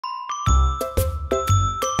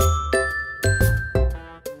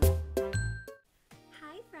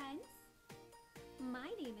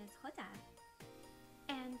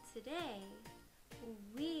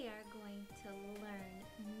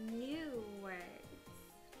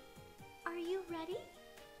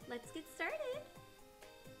let's get started.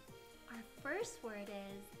 Our first word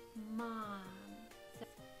is mom. So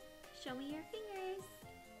show me your fingers.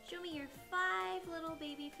 Show me your 5 little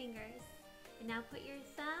baby fingers. And now put your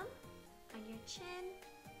thumb on your chin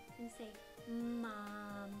and say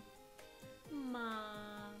mom,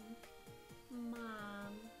 mom,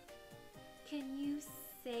 mom. Can you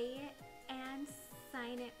say it and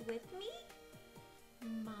sign it with me?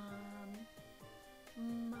 Mom,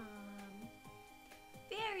 mom.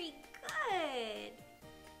 Very good.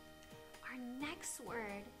 Our next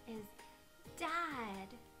word is dad.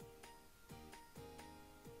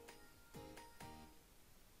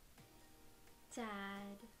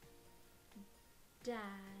 Dad,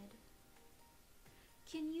 dad.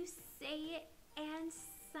 Can you say it and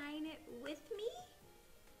sign it with me?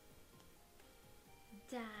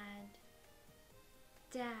 Dad,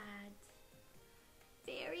 dad.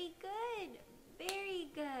 Very good, very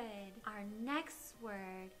good. Our next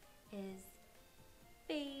word is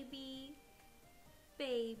baby,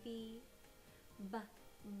 baby.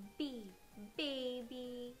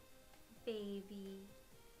 Baby, baby.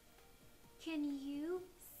 Can you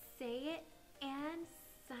say it and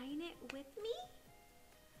sign it with me?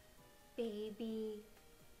 Baby,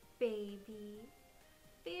 baby.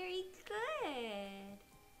 Very good.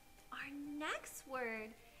 Our next word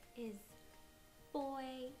is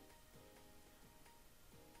boy,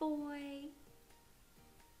 boy.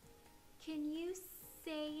 Can you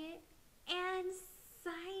say it and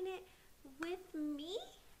sign it with me?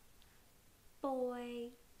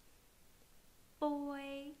 Boy,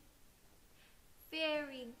 boy.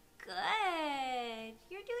 Very good.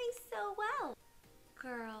 You're doing so well.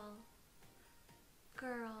 Girl,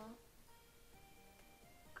 girl,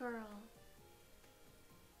 girl.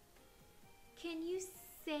 Can you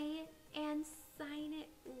say it and sign it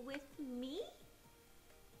with me?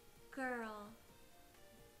 Girl,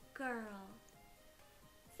 girl.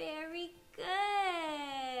 Very good.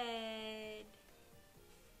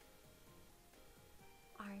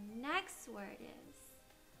 Our next word is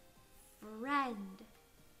friend,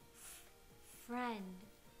 friend,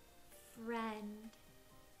 friend,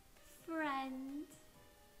 friend,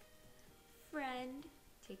 friend.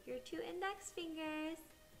 Take your 2 index fingers.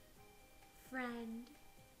 Friend,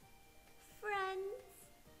 friends.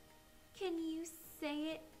 Can you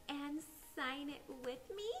say it and sign it with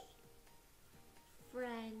me?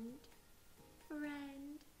 Friend,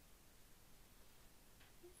 friend.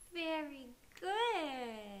 Very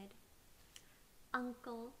good.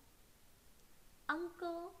 Uncle,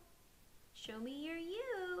 uncle. Show me your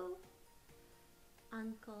U.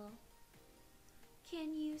 Uncle.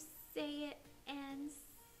 Can you say it and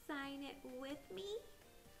sign it with me?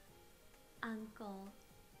 Uncle,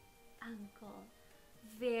 uncle.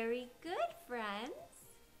 Very good, friends.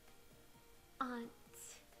 Aunt,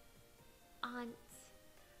 aunt.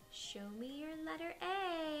 Show me your letter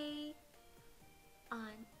A.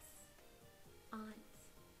 Aunt, aunt.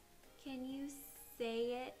 Can you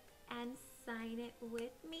say it and sign it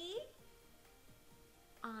with me?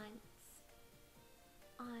 Aunt,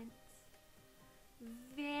 aunt.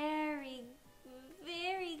 Very,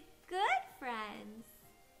 very good, friends.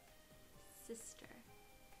 Sister,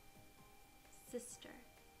 sister.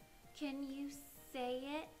 Can you say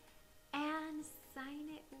it and sign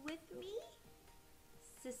it with me?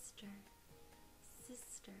 Sister,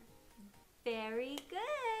 sister. Very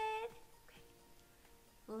good. Okay.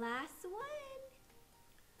 Last one.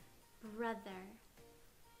 Brother,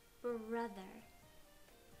 brother.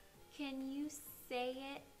 Can you say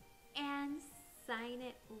it and sign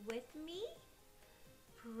it with me?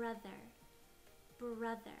 Brother,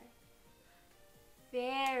 brother.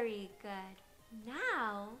 Very good.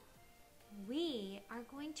 Now we are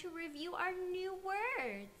going to review our new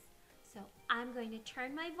words. So I'm going to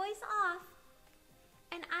turn my voice off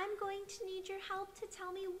and I'm going to need your help to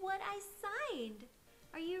tell me what I signed.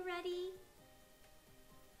 Are you ready?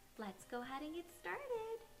 Let's go ahead and get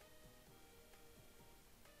started.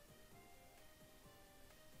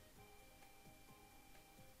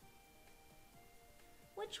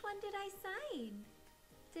 Which one did I sign?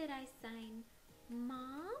 Did I sign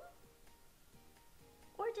mom?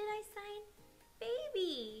 Or did I sign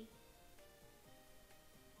baby?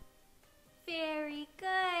 Very good.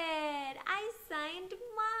 I signed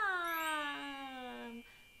mom.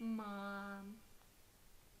 Mom.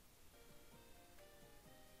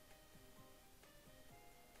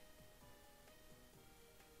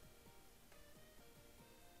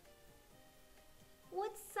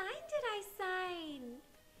 What sign did I sign?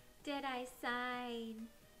 Did I sign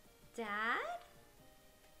dad?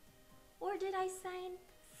 Or did I sign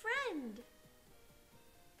friend?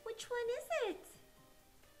 Which one is it?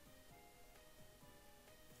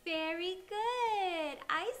 Very good.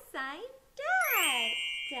 I signed Dad.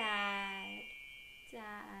 Dad.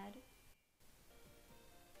 Dad.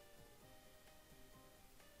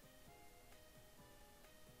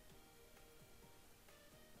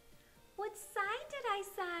 What sign did I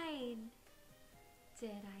sign?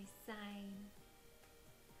 Did I sign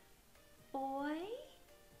boy?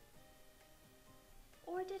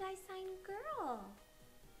 Or did I sign girl?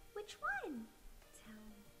 Which one? Tell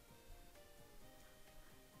me.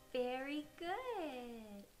 Very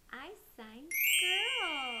good. I signed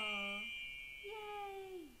girl.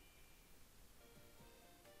 Yay!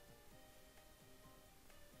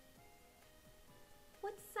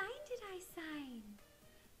 What sign did I sign?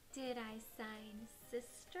 Did I sign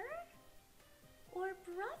sister or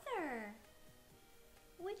brother?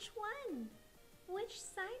 Which one? Which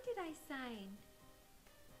sign did I sign?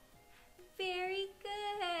 Very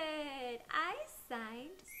good. I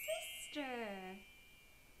signed sister.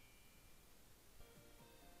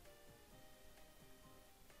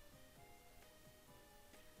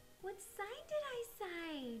 What sign did I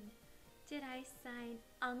sign? Did I sign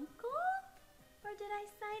uncle or did I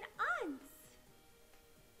sign aunts?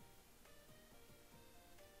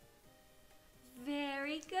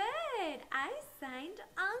 Very good. I signed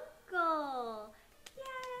uncle.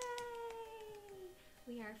 Yay!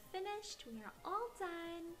 We are finished. We are all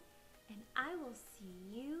done. And I will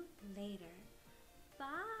see you later.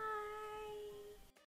 Bye.